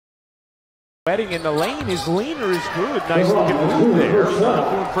Wedding in the lane, his leaner is good. Nice looking move there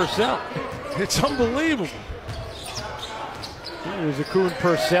from Purcell. It's unbelievable. Here's a Kuhn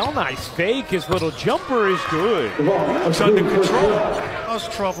Purcell, nice fake. His little jumper is good. It's under control. Cause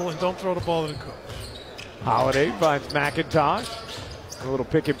trouble and don't throw the ball to the coach. Holiday finds McIntosh. A little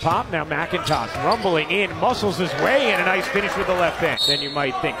pick and pop. Now McIntosh rumbling in, muscles his way, and a nice finish with the left hand. Then you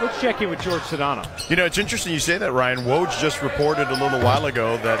might think, let's check in with George Sedano. You know, it's interesting you say that, Ryan. Woj just reported a little while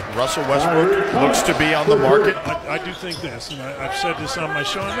ago that Russell Westbrook looks to be on the market. I do think this, and I've said this on my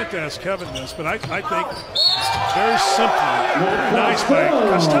show. I meant to ask Kevin this, but I think very simply, nice by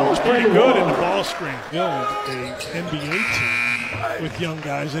Costello's pretty good in the ball screen. Build a NBA team with young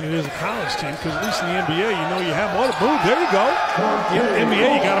guys than it is a college team, because at least in the NBA, you know you have more to move. There you go. In the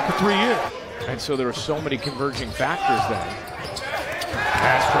NBA, you got it for 3 years. And so there are so many converging factors then.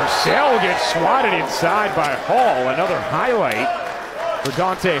 As Purcell gets swatted inside by Hall, another highlight for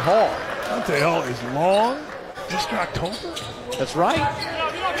Dante Hall. Dante Hall is long. Mr. October? That's right.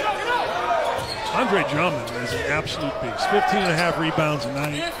 Andre Drummond is an absolute beast. 15.5 rebounds a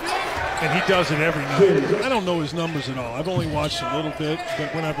night. And he does it every night. I don't know his numbers at all. I've only watched a little bit,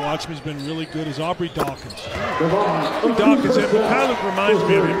 but when I've watched him, he's been really good. Is Aubrey Dawkins. Aubrey Dawkins, it kind of reminds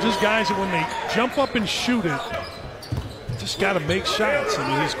me of him. Just guys that when they jump up and shoot it, just got to make shots. I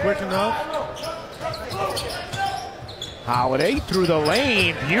mean, he's quick enough. Holiday through the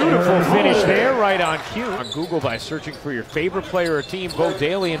lane. Beautiful finish there, right on cue. On Google by searching for your favorite player or team. Vote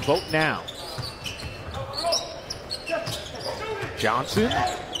daily and vote now. Johnson.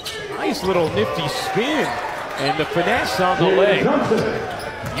 Nice little nifty spin, and the finesse on the leg.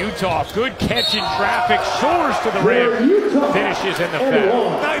 Utah, good catch in traffic, shores to the rim, finishes in the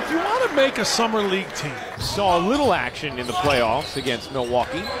foul. Now, if you want to make a summer league team, saw a little action in the playoffs against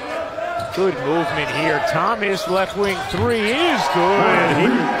Milwaukee. Good movement here. Thomas, left wing three is good.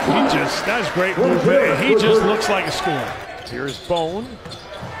 That's great movement. He just looks like a scorer. Here's Bone.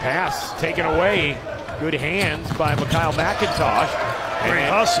 Pass taken away. Good hands by Mikhail McIntosh. Great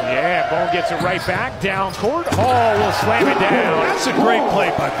hustle. Yeah, Bone gets it right back. Down court. Hall will slam it down. That's a great play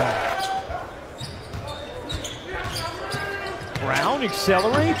by Bone. Brown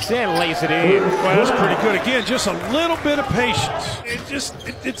accelerates and lays it in. Well, that's pretty good. Again, just a little bit of patience.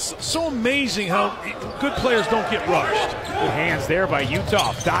 It's so amazing how good players don't get rushed. Good hands there by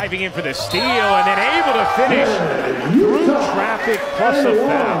Utah. Diving in for the steal and then able to finish through traffic plus a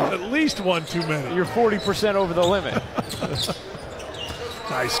foul. At least one too many. You're 40% over the limit.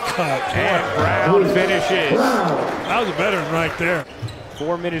 Nice cut. And Brown finishes. That was a veteran right there.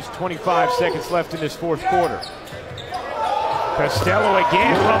 4 minutes, 25 seconds left in this fourth quarter. Costello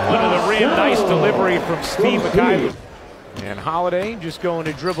again rumbling to the rim. Nice delivery from Steve Mikhail. And Holiday just going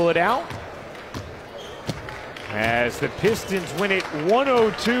to dribble it out. As the Pistons win it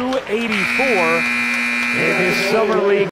 102-84 in this Summer League.